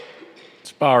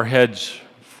bow our heads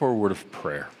for a word of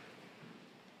prayer.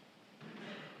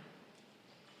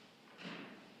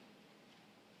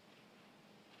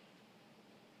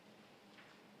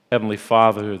 Heavenly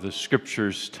Father, the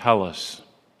Scriptures tell us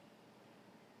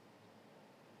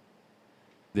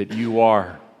that you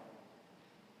are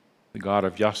the God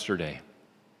of yesterday,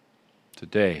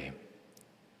 today,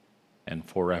 and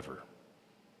forever.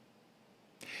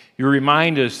 You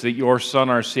remind us that your Son,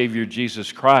 our Savior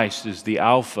Jesus Christ, is the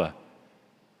Alpha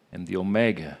and the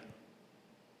Omega,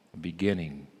 the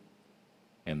beginning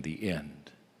and the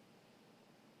end.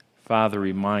 Father,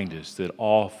 remind us that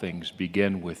all things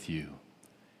begin with you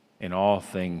and all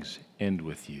things end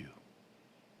with you,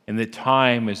 and that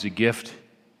time is a gift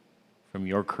from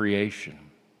your creation,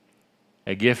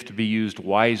 a gift to be used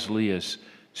wisely as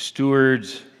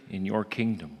stewards in your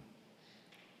kingdom.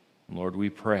 Lord, we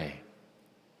pray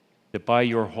that by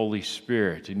your Holy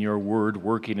Spirit and your word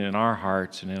working in our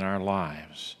hearts and in our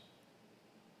lives,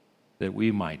 that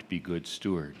we might be good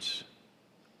stewards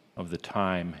of the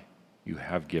time you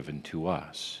have given to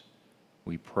us.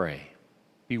 We pray,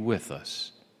 be with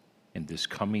us in this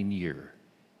coming year.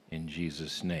 In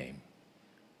Jesus' name,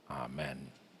 amen.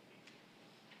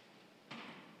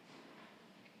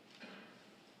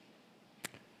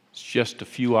 It's just a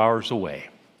few hours away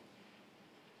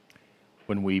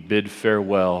when we bid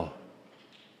farewell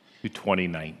to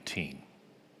 2019.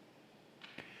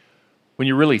 When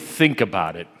you really think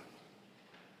about it,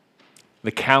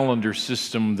 the calendar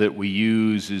system that we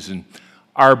use is an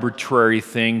arbitrary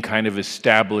thing kind of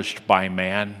established by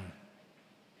man.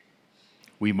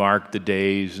 We mark the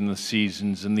days and the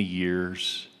seasons and the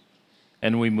years,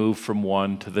 and we move from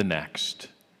one to the next,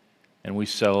 and we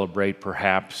celebrate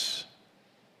perhaps.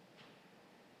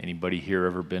 Anybody here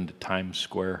ever been to Times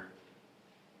Square?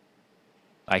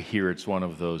 I hear it's one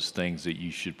of those things that you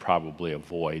should probably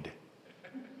avoid.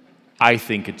 I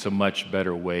think it's a much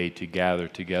better way to gather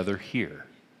together here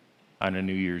on a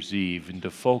New Year's Eve and to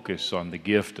focus on the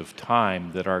gift of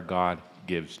time that our God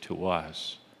gives to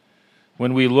us.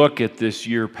 When we look at this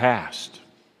year past,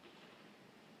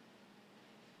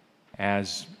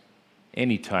 as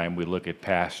any time we look at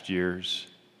past years,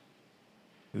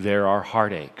 there are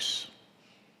heartaches,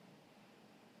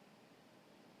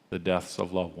 the deaths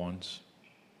of loved ones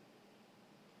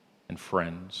and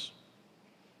friends,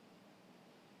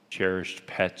 cherished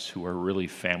pets who are really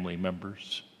family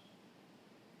members.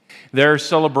 There are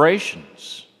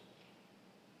celebrations,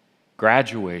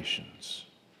 graduations,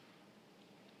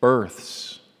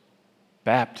 births,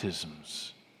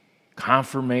 baptisms,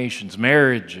 confirmations,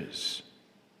 marriages.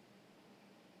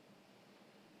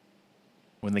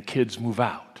 When the kids move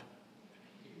out,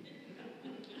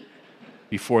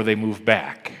 before they move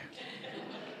back.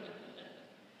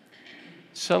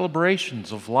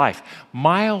 Celebrations of life,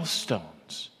 milestones,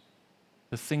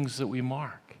 the things that we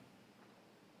mark.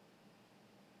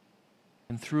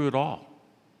 And through it all,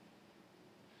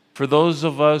 for those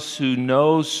of us who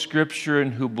know Scripture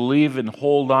and who believe and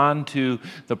hold on to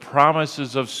the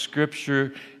promises of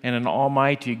Scripture and an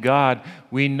almighty God,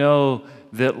 we know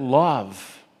that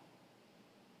love,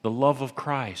 the love of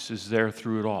Christ, is there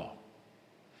through it all.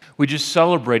 We just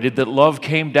celebrated that love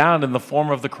came down in the form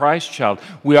of the Christ child.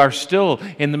 We are still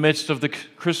in the midst of the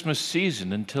Christmas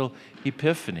season until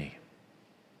Epiphany.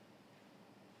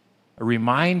 A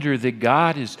reminder that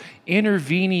God is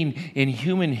intervening in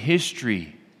human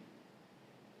history.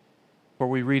 For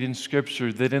we read in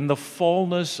Scripture that in the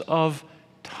fullness of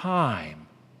time,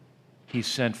 He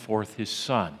sent forth His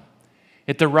Son.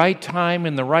 At the right time,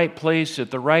 in the right place, at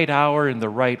the right hour, in the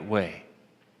right way.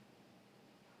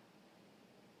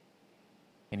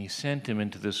 And He sent Him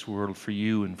into this world for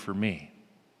you and for me.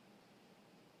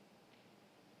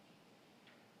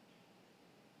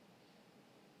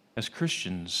 As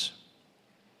Christians,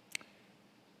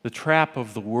 the trap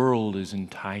of the world is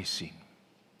enticing.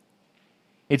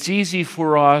 It's easy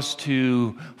for us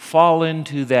to fall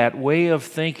into that way of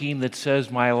thinking that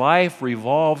says my life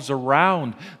revolves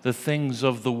around the things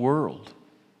of the world,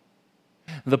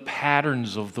 the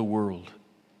patterns of the world,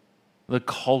 the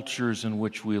cultures in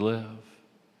which we live.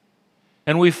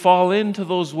 And we fall into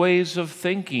those ways of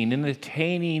thinking and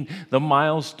attaining the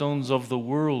milestones of the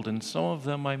world, and some of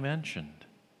them I mentioned.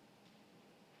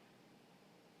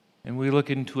 And we look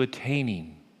into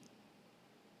attaining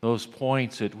those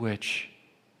points at which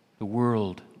the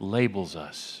world labels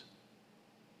us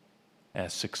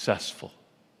as successful.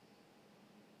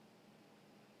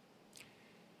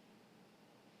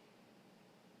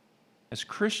 As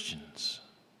Christians,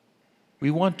 We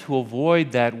want to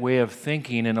avoid that way of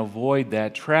thinking and avoid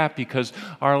that trap because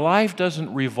our life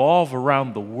doesn't revolve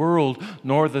around the world,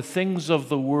 nor the things of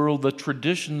the world, the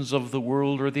traditions of the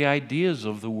world, or the ideas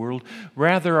of the world.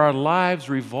 Rather, our lives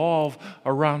revolve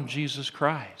around Jesus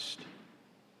Christ.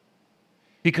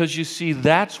 Because you see,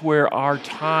 that's where our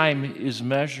time is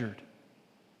measured.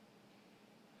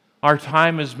 Our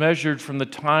time is measured from the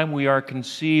time we are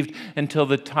conceived until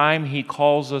the time He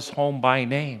calls us home by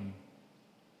name.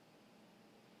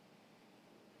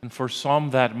 And for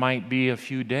some, that might be a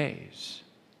few days.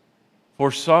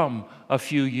 For some, a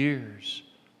few years.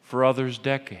 For others,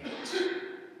 decades.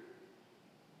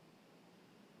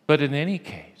 But in any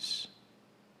case,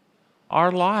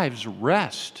 our lives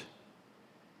rest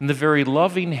in the very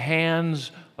loving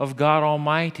hands of God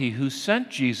Almighty, who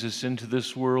sent Jesus into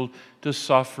this world to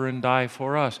suffer and die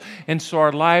for us. And so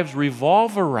our lives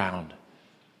revolve around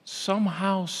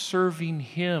somehow serving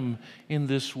Him in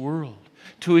this world,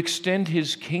 to extend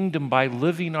His kingdom by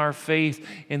living our faith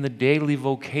in the daily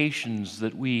vocations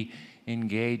that we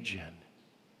engage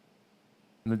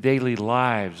in the daily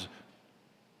lives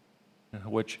in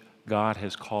which God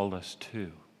has called us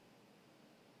to.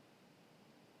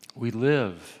 We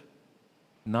live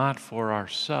not for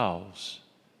ourselves,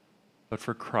 but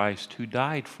for Christ who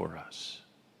died for us.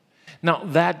 Now,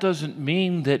 that doesn't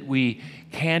mean that we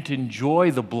can't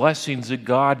enjoy the blessings that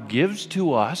God gives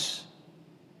to us,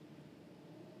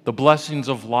 the blessings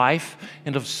of life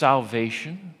and of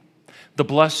salvation, the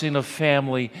blessing of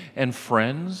family and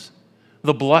friends,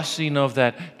 the blessing of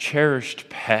that cherished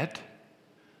pet,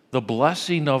 the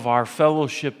blessing of our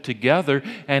fellowship together,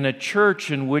 and a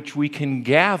church in which we can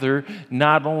gather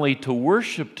not only to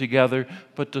worship together,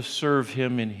 but to serve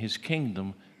Him in His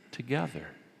kingdom together.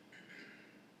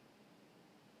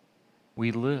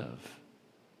 We live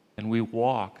and we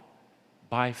walk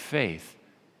by faith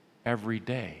every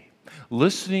day,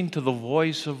 listening to the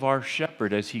voice of our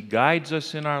shepherd as he guides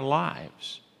us in our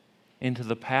lives into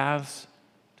the paths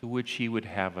to which he would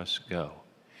have us go.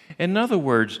 In other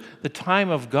words, the time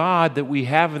of God that we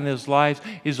have in this life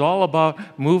is all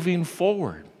about moving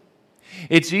forward.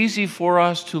 It's easy for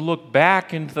us to look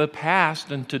back into the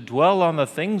past and to dwell on the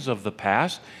things of the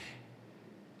past,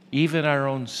 even our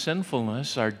own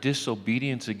sinfulness, our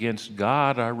disobedience against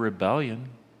God, our rebellion.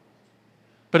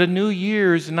 But a new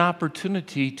year is an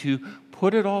opportunity to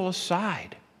put it all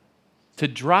aside, to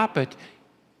drop it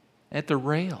at the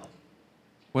rail.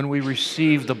 When we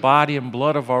receive the body and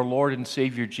blood of our Lord and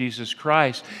Savior Jesus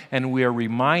Christ, and we are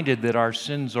reminded that our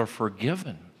sins are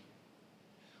forgiven.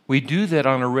 We do that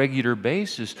on a regular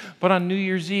basis, but on New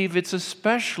Year's Eve, it's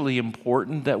especially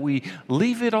important that we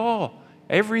leave it all,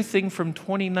 everything from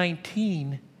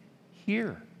 2019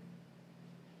 here,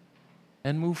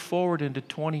 and move forward into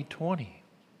 2020.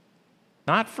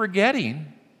 Not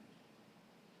forgetting,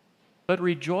 but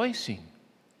rejoicing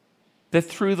that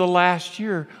through the last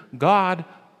year, God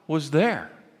was there.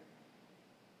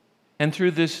 And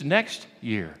through this next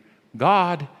year,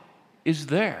 God is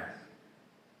there.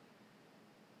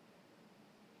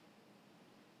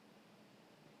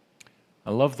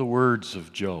 I love the words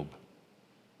of Job.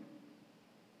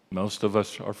 Most of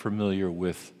us are familiar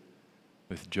with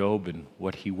Job and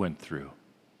what he went through.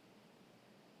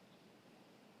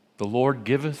 The Lord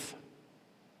giveth,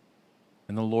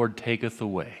 and the Lord taketh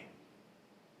away.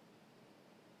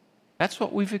 That's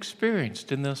what we've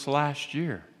experienced in this last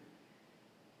year.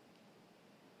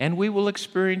 And we will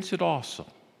experience it also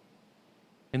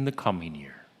in the coming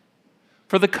year.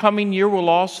 For the coming year will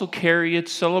also carry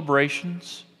its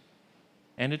celebrations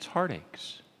and its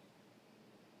heartaches.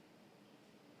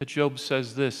 But Job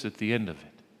says this at the end of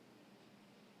it: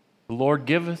 the Lord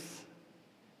giveth,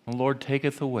 the Lord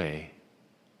taketh away.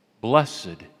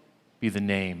 Blessed be the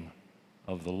name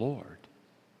of the Lord.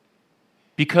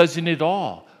 Because in it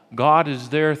all, God is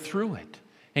there through it.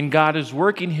 And God is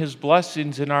working His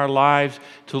blessings in our lives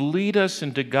to lead us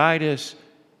and to guide us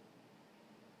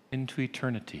into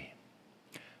eternity.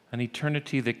 An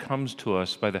eternity that comes to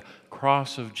us by the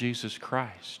cross of Jesus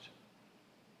Christ.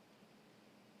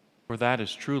 For that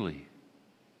is truly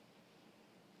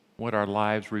what our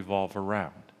lives revolve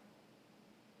around.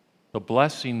 The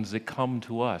blessings that come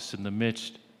to us in the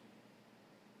midst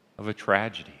of a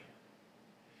tragedy.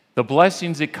 The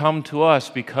blessings that come to us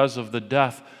because of the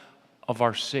death of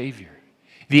our Savior.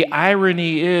 The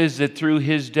irony is that through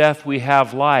His death we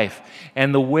have life,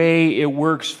 and the way it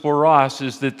works for us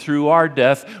is that through our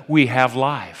death we have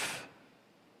life.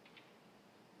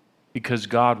 Because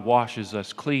God washes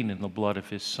us clean in the blood of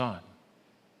His Son.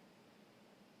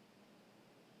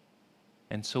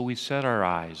 And so we set our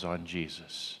eyes on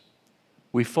Jesus,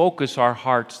 We focus our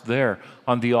hearts there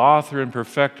on the author and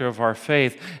perfecter of our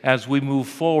faith as we move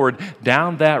forward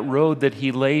down that road that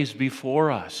He lays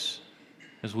before us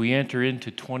as we enter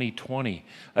into 2020,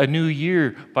 a new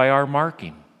year by our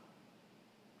marking,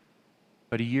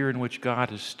 but a year in which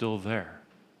God is still there,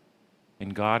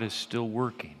 and God is still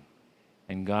working,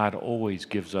 and God always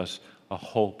gives us a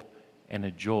hope and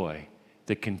a joy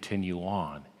that continue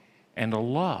on, and a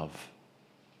love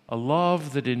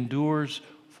that endures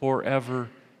forever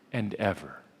and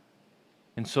ever.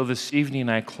 And so this evening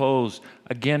I close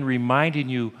again reminding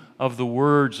you of the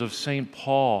words of St.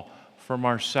 Paul from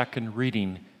our second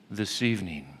reading this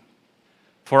evening.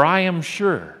 For I am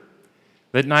sure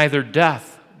that neither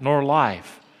death nor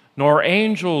life, nor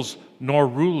angels nor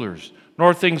rulers,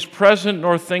 nor things present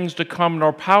nor things to come,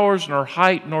 nor powers, nor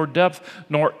height, nor depth,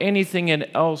 nor anything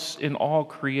else in all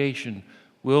creation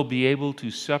will be able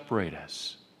to separate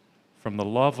us from the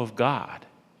love of God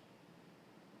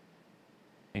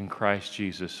in Christ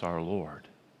Jesus our Lord.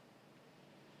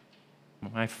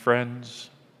 My friends,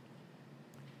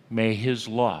 may His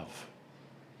love,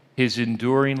 His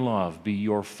enduring love, be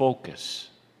your focus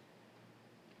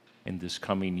in this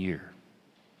coming year.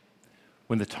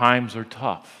 When the times are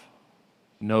tough,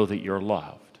 know that you're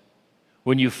loved.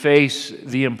 When you face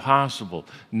the impossible,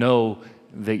 know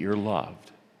that you're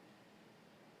loved.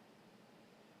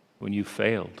 When you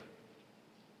failed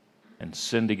and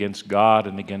sinned against God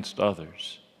and against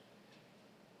others,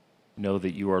 know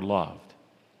that you are loved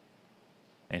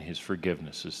and His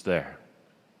forgiveness is there.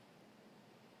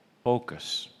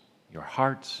 Focus your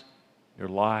hearts, your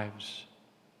lives,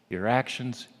 your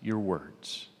actions, your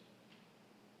words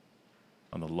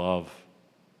on the love,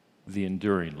 the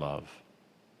enduring love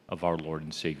of our Lord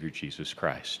and Savior Jesus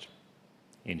Christ.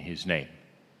 In His name,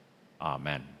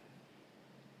 amen.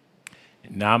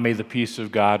 And now may the peace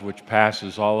of God, which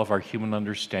passes all of our human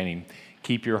understanding,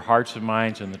 keep your hearts and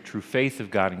minds in the true faith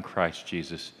of God in Christ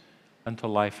Jesus unto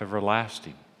life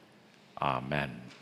everlasting. Amen.